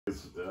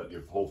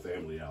Your whole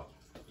family out.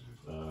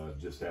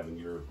 Just having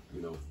your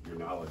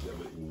knowledge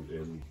of it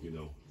and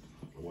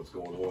what's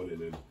going on, and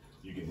then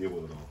you can deal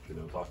with it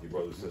all. Talk to your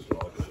brother, sister,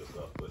 all that kind of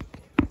stuff. But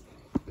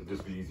it'd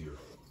just be easier.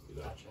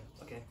 Gotcha.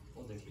 Okay,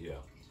 we'll do. Yeah.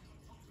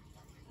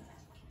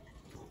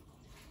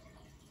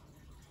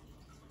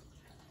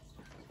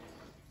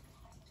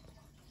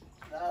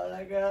 Now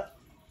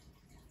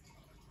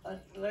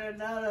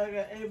I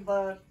got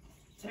everybody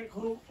take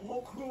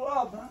whole crew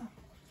up,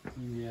 huh?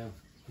 Yeah.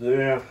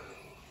 Yeah.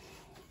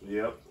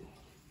 Yep.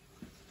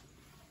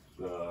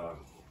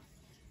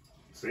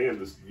 Sam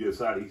just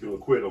decided he's gonna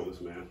quit on this,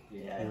 man.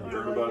 Yeah, You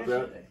heard about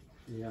that?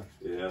 Yeah.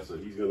 Yeah, so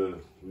he's gonna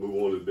move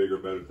on to bigger,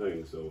 better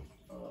things. So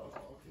Oh,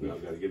 now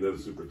I've got to get another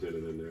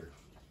superintendent in there.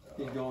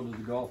 He's going to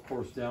the golf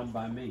course down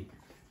by me.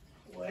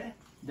 where?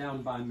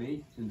 Down by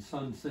me in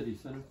Sun City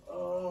Center.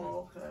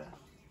 Oh, okay.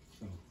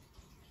 So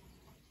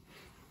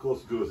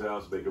Closer to his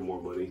house, making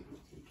more money.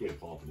 You can't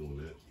fault him on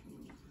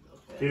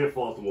that. Okay. Can't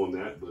fault him on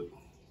that, but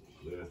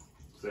yeah,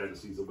 sad to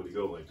see somebody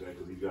go like that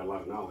because he's got a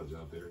lot of knowledge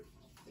out there.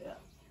 Yeah.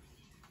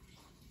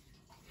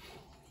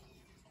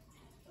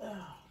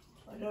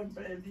 I don't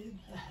blame him.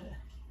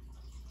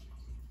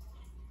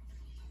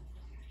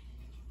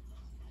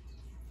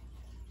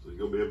 So you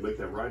gonna be able to make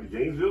that ride to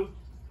Gainesville?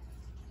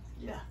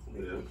 Yeah,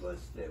 we Yeah. could go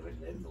stay with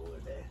them over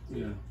there.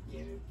 yeah.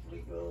 Yeah, we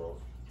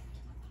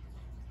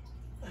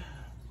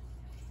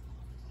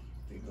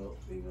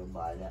go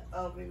buy the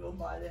we go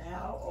buy the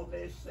house or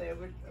they stay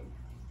with them.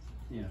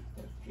 Yeah.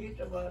 Keep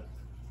about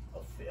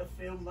a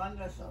few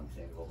months or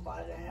something, go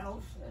buy the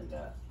house and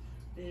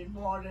they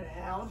bought the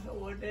house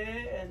over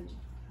there and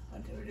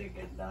until they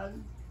get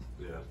done.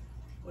 Yeah.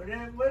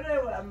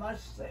 Whatever, I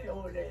must stay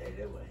over there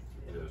anyway.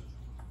 Yeah.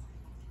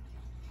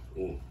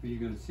 Mm. Are you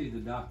going to see the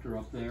doctor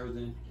up there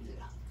then?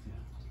 Yeah.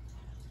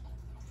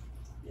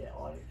 Yeah,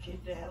 all the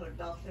kids, they have a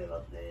doctor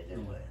up there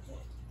anyway.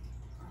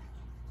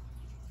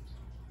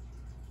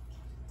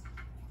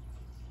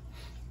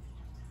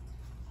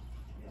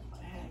 Yeah,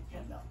 my hand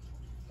cannot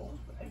open.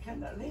 I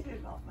cannot lift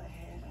it off my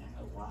hand. I don't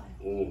know why.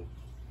 Mm.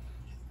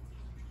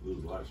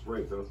 Lose a lot of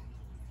strength, huh?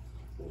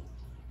 Mm.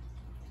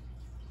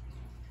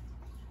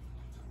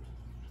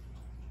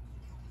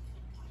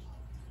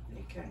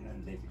 They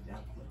cannot lift it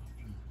up.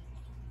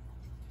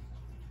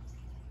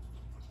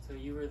 So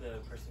you were the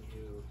person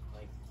who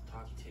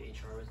talked to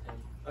HR with him?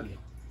 Okay.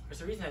 For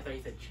some reason I thought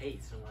you said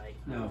Chase. I'm like,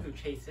 I don't know who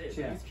Chase is.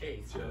 Chet. Who's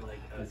Chase? Chet. I'm like,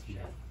 oh, it's That's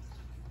Chet.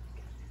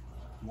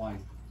 White.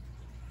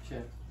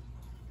 Chet.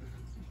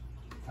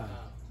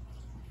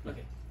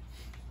 Okay.